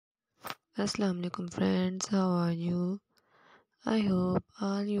Assalamu alaikum friends, how are you? I hope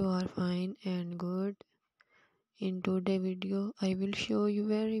all you are fine and good. In today's video, I will show you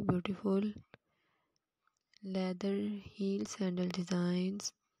very beautiful leather heel sandal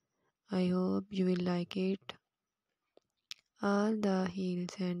designs. I hope you will like it. All the heel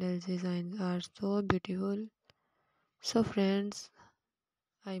sandal designs are so beautiful. So friends,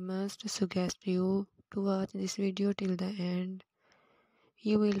 I must suggest you to watch this video till the end.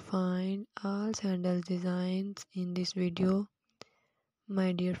 You will find all sandal designs in this video.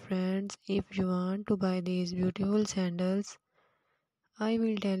 My dear friends, if you want to buy these beautiful sandals, I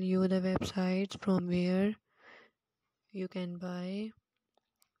will tell you the websites from where you can buy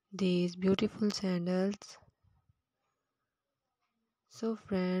these beautiful sandals. So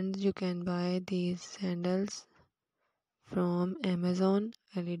friends, you can buy these sandals from Amazon,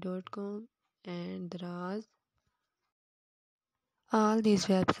 Ali.com and Draz. All these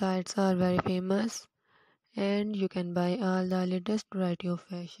websites are very famous and you can buy all the latest variety of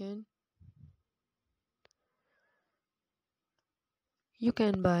fashion. You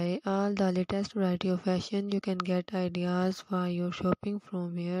can buy all the latest variety of fashion. You can get ideas for your shopping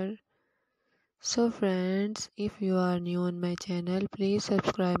from here. So friends, if you are new on my channel, please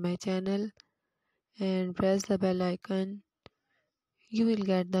subscribe my channel and press the bell icon. You will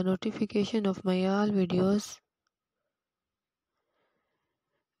get the notification of my all videos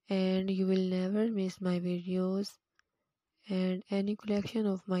and you will never miss my videos and any collection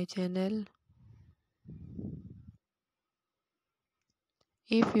of my channel.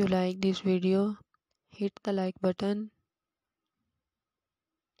 If you like this video, hit the like button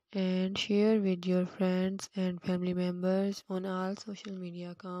and share with your friends and family members on all social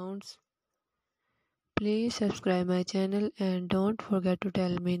media accounts. Please subscribe my channel and don't forget to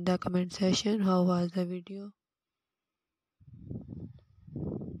tell me in the comment section how was the video.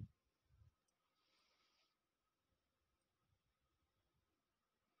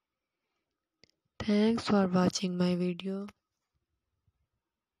 Thanks for watching my video.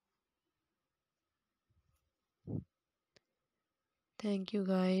 Thank you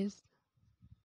guys.